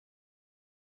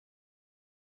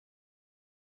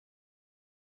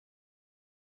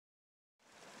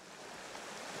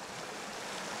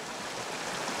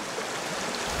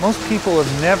Most people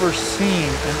have never seen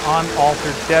an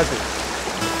unaltered desert.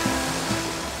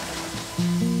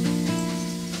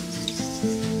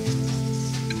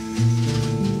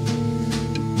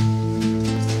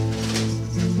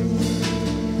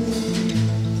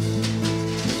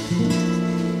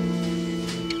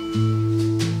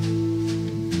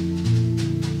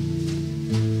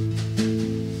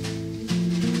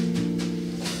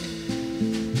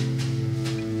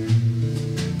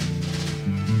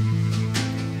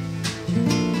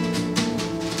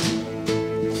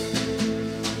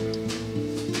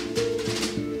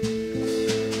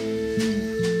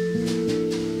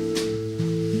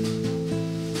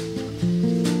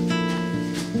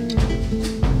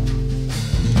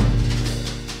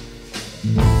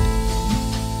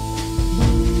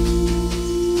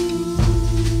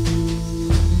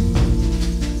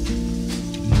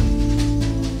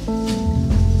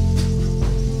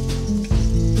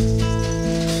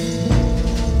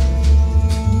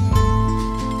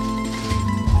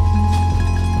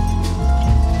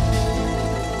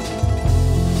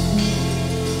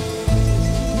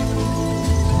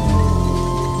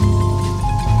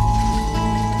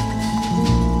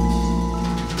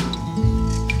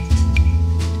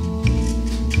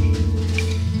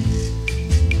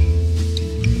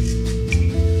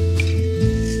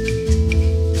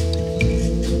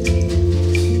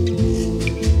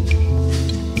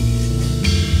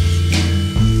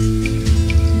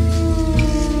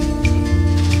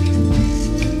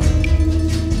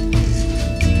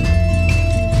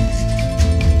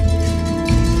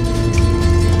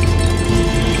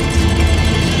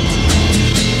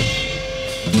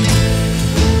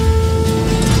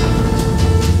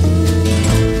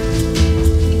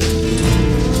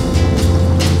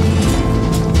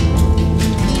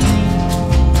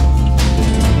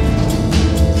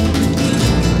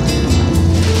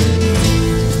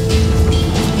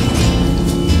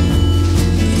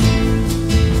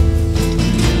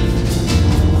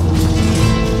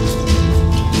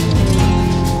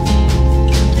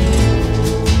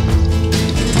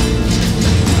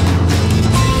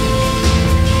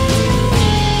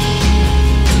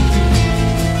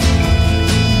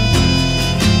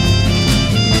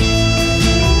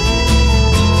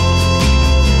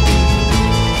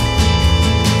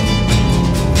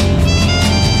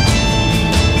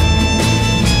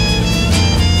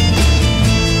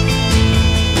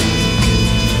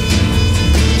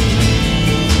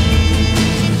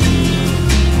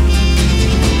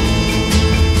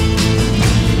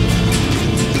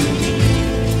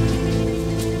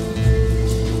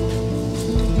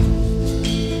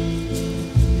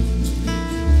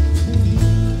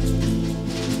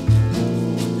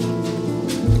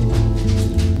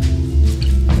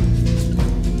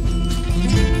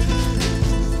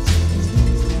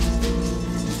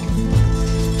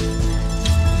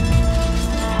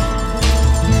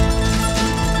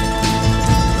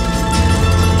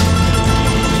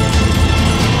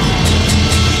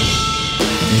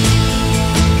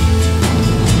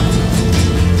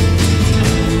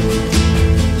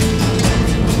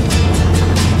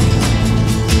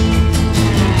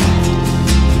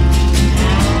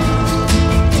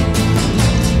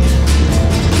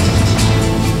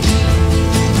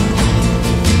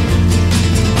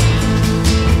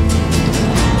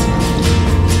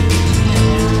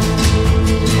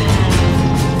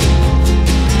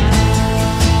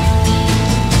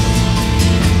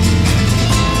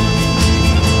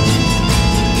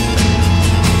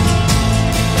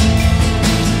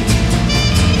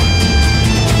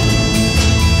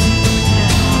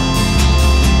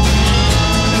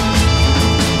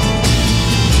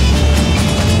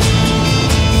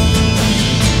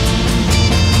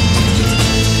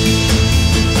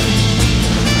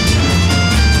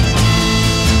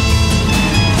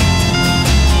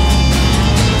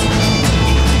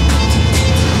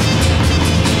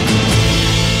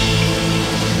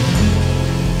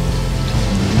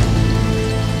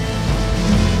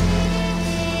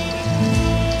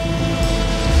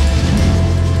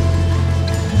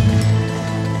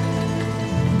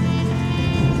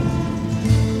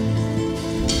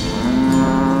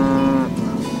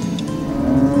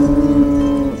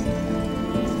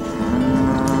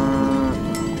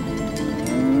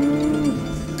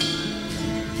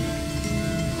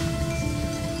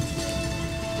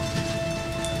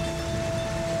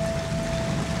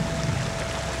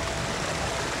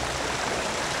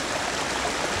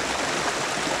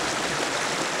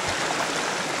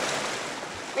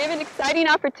 We have an exciting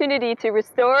opportunity to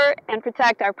restore and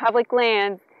protect our public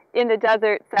lands in the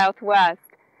desert Southwest.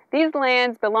 These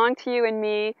lands belong to you and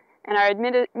me. and are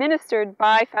administered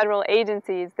by federal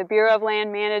agencies, the Bureau of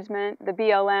Land Management, the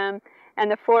BLM,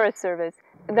 and the Forest Service.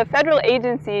 The federal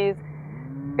agencies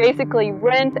basically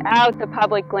rent out the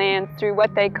public lands through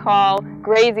what they call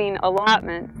grazing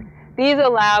allotments. These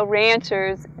allow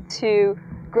ranchers to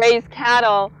graze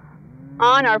cattle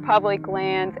on our public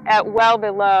lands at well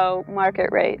below market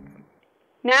rates.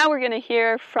 Now we're going to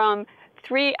hear from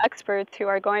three experts who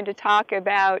are going to talk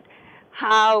about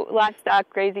how livestock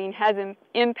grazing has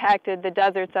impacted the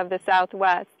deserts of the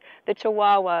Southwest, the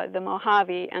Chihuahua, the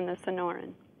Mojave, and the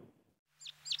Sonoran.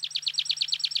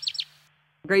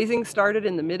 Grazing started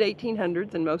in the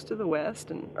mid-1800s in most of the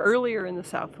West and earlier in the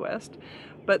Southwest,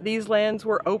 but these lands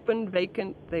were open,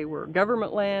 vacant. They were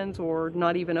government lands or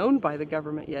not even owned by the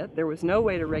government yet. There was no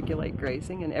way to regulate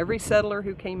grazing, and every settler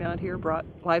who came out here brought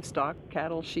livestock,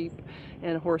 cattle, sheep,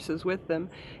 and horses with them,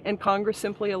 and Congress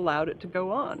simply allowed it to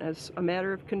go on as a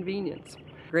matter of convenience.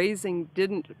 Grazing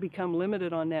didn't become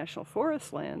limited on national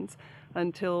forest lands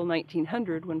until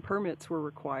 1900 when permits were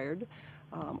required.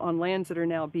 On lands that are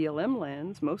now BLM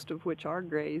lands, most of which are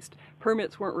grazed,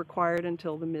 permits weren't required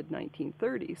until the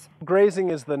mid-1930s. Grazing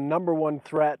is the #1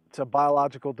 threat to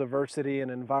biological diversity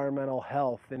and environmental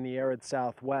health in the arid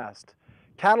Southwest.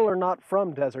 Cattle are not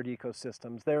from desert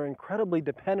ecosystems. They're incredibly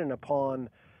dependent upon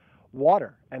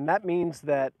water, and that means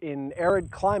that in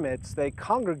arid climates they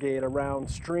congregate around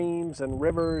streams and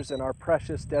rivers and our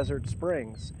precious desert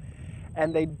springs.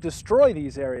 And they destroy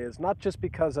these areas, not just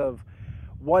because of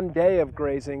one day of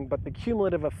grazing, but the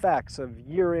cumulative effects of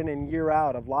year in and year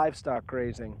out of livestock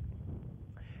grazing.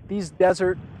 These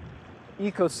desert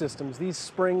ecosystems, these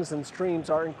springs and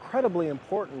streams, are incredibly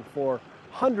important for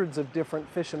hundreds of different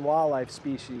fish and wildlife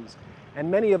species, and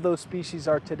many of those species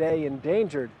are today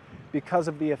endangered because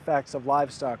of the effects of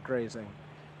livestock grazing.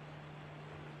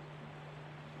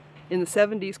 In the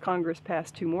 70s, Congress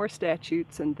passed 2 more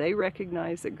statutes, and they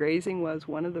recognized that grazing was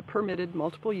one of the permitted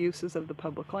multiple uses of the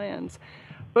public lands.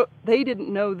 But they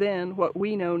didn't know then what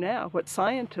we know now, what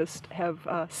scientists have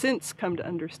since come to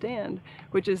understand,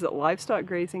 which is that livestock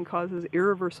grazing causes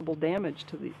irreversible damage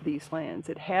to these lands.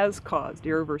 It has caused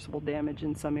irreversible damage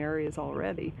in some areas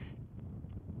already.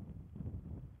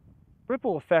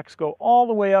 Ripple effects go all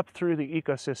the way up through the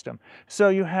ecosystem. So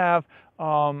you have,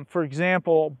 for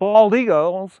example, bald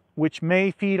eagles, which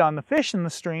may feed on the fish in the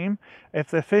stream.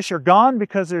 If the fish are gone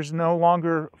because there's no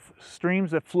longer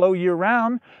streams that flow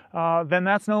year-round, then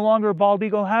that's no longer a bald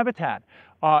eagle habitat.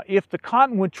 If the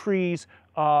cottonwood trees,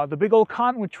 the big old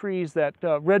cottonwood trees that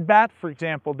red bat, for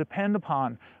example, depend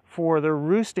upon for their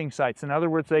roosting sites. In other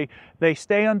words, they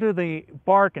stay under the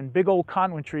bark in big old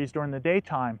cottonwood trees during the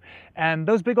daytime. And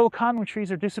those big old cottonwood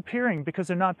trees are disappearing because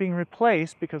they're not being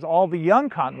replaced because all the young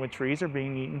cottonwood trees are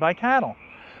being eaten by cattle.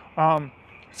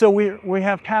 So we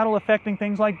have cattle affecting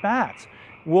things like bats.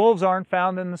 Wolves aren't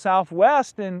found in the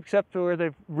Southwest except where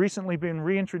they've recently been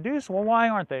reintroduced. Well, why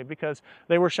aren't they? Because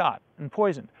they were shot and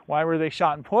poisoned. Why were they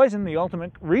shot and poisoned? The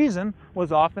ultimate reason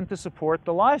was often to support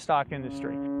the livestock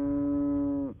industry.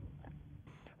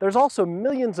 There's also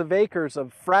millions of acres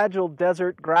of fragile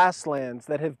desert grasslands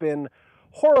that have been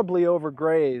horribly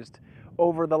overgrazed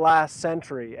over the last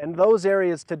century. And those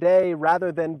areas today,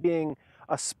 rather than being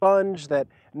a sponge that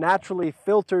naturally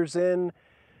filters in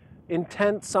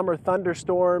intense summer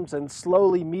thunderstorms and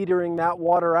slowly metering that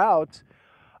water out,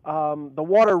 the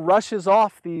water rushes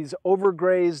off these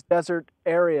overgrazed desert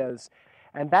areas,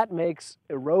 and that makes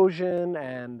erosion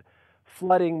and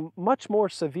flooding much more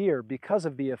severe because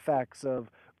of the effects of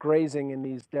grazing in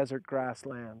these desert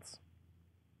grasslands.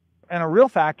 And a real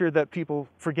factor that people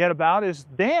forget about is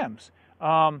dams.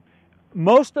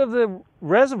 Most of the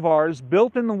reservoirs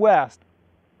built in the West,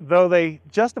 though they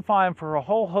justify them for a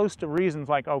whole host of reasons,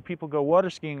 like, oh, people go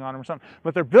water skiing on them or something,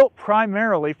 but they're built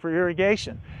primarily for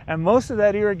irrigation. And most of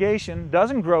that irrigation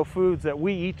doesn't grow foods that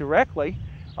we eat directly,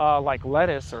 like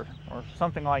lettuce or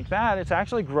something like that. It's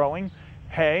actually growing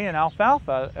hay and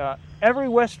alfalfa. Every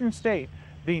Western state,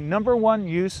 the #1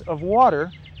 use of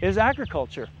water is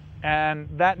agriculture. And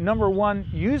that #1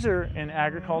 user in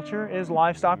agriculture is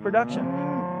livestock production.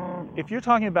 If you're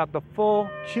talking about the full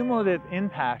cumulative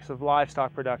impacts of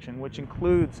livestock production, which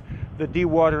includes the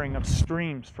dewatering of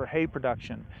streams for hay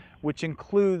production, which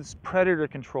includes predator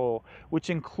control, which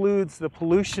includes the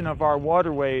pollution of our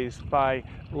waterways by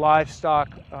livestock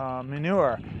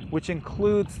manure, which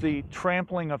includes the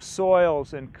trampling of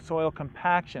soils and soil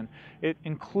compaction. It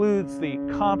includes the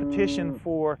competition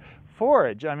for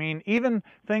forage. I mean, even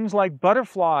things like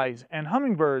butterflies and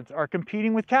hummingbirds are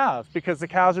competing with cows because the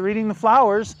cows are eating the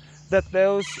flowers that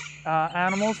those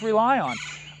animals rely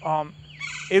on.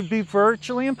 It'd be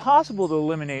virtually impossible to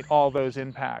eliminate all those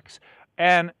impacts.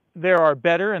 And there are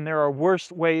better and there are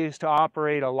worse ways to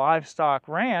operate a livestock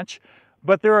ranch,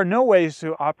 but there are no ways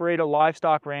to operate a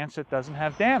livestock ranch that doesn't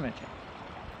have damage.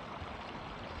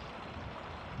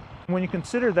 When you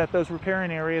consider that those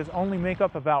riparian areas only make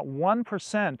up about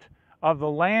 1% of the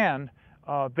land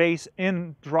base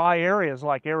in dry areas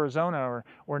like Arizona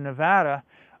or Nevada,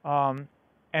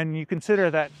 and you consider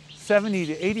that 70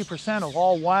 to 80% of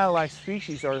all wildlife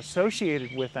species are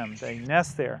associated with them. They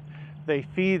nest there, they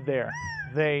feed there,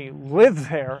 they live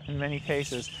there in many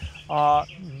cases.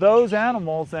 Those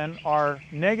animals then are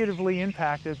negatively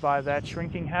impacted by that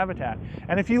shrinking habitat.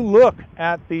 And if you look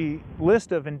at the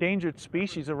list of endangered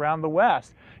species around the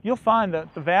West, you'll find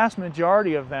that the vast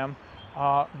majority of them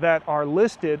that are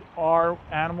listed are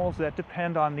animals that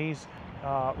depend on these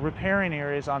riparian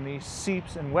areas, on these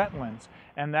seeps and wetlands.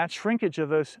 And that shrinkage of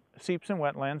those seeps and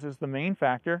wetlands is the main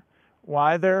factor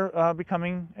why they're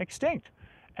becoming extinct.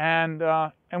 And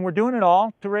we're doing it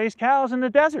all to raise cows in the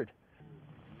desert.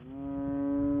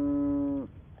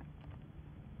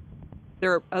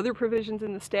 There are other provisions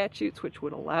in the statutes which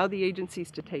would allow the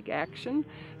agencies to take action.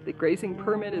 The grazing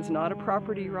permit is not a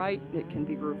property right. It can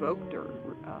be revoked or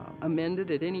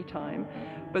amended at any time.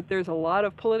 But there's a lot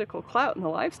of political clout in the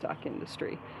livestock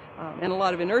industry and a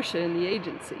lot of inertia in the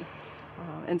agency.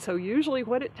 And so usually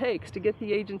what it takes to get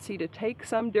the agency to take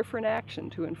some different action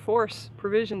to enforce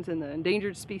provisions in the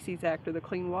Endangered Species Act or the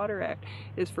Clean Water Act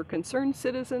is for concerned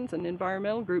citizens and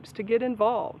environmental groups to get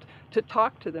involved, to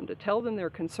talk to them, to tell them they're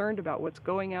concerned about what's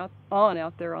going on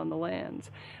out there on the lands.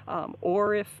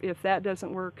 Or if that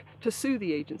doesn't work, to sue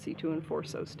the agency to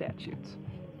enforce those statutes.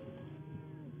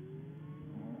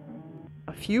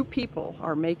 A few people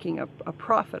are making a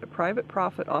profit, a private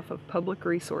profit, off of public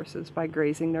resources by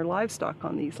grazing their livestock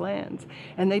on these lands.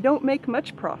 And they don't make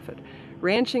much profit.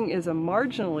 Ranching is a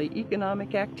marginally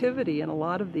economic activity in a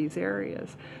lot of these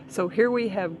areas. So here we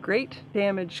have great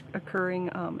damage occurring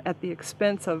at the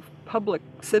expense of public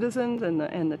citizens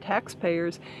and the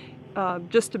taxpayers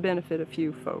just to benefit a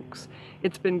few folks.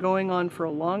 It's been going on for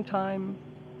a long time.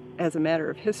 As a matter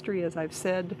of history, as I've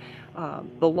said,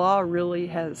 the law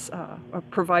really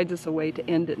provides us a way to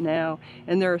end it now,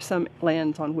 and there are some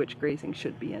lands on which grazing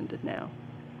should be ended now.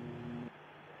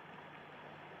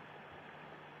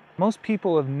 Most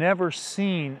people have never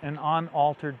seen an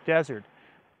unaltered desert.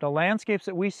 The landscapes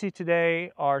that we see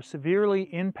today are severely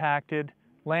impacted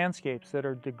landscapes that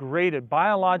are degraded,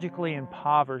 biologically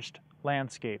impoverished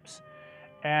landscapes.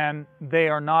 And they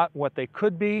are not what they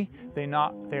could be, they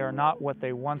are not what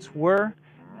they once were,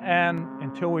 and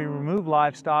until we remove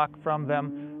livestock from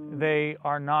them, they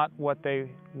are not what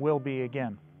they will be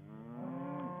again.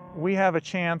 We have a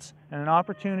chance and an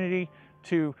opportunity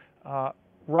to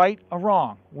right a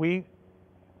wrong. We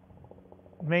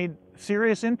made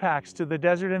serious impacts to the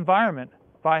desert environment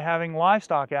by having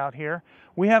livestock out here.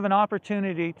 We have an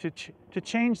opportunity to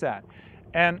change that.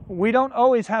 And we don't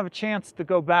always have a chance to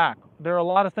go back. There are a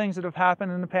lot of things that have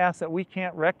happened in the past that we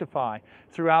can't rectify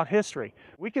throughout history.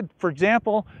 We could, for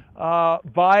example,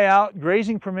 buy out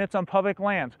grazing permits on public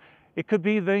lands. It could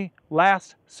be the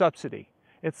last subsidy.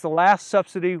 It's the last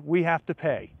subsidy we have to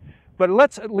pay. But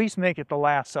let's at least make it the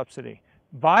last subsidy.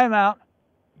 Buy them out,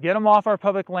 get them off our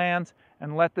public lands,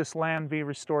 and let this land be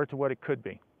restored to what it could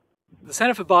be. The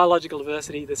Center for Biological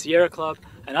Diversity, the Sierra Club,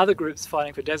 and other groups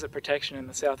fighting for desert protection in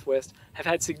the Southwest have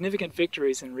had significant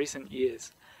victories in recent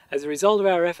years. As a result of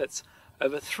our efforts,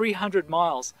 over 300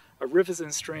 miles of rivers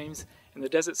and streams in the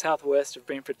desert Southwest have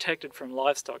been protected from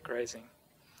livestock grazing.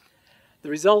 The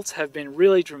results have been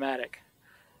really dramatic.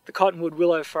 The cottonwood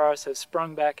willow forests have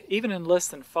sprung back even in less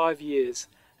than 5 years,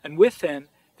 and with them,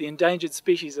 the endangered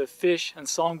species of fish and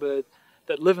songbird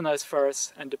that live in those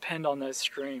forests and depend on those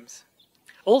streams.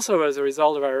 Also, as a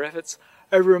result of our efforts,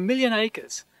 over 1 million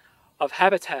acres of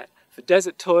habitat for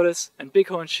desert tortoise and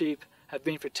bighorn sheep have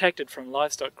been protected from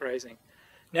livestock grazing.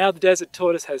 Now the desert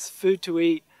tortoise has food to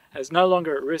eat and is no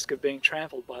longer at risk of being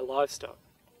trampled by livestock.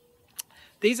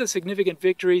 These are significant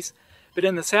victories, but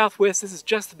in the Southwest this is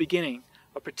just the beginning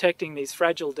of protecting these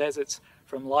fragile deserts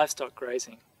from livestock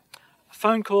grazing. A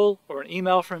phone call or an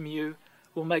email from you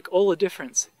will make all the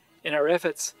difference in our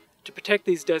efforts to protect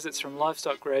these deserts from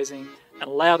livestock grazing and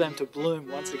allow them to bloom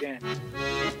once again.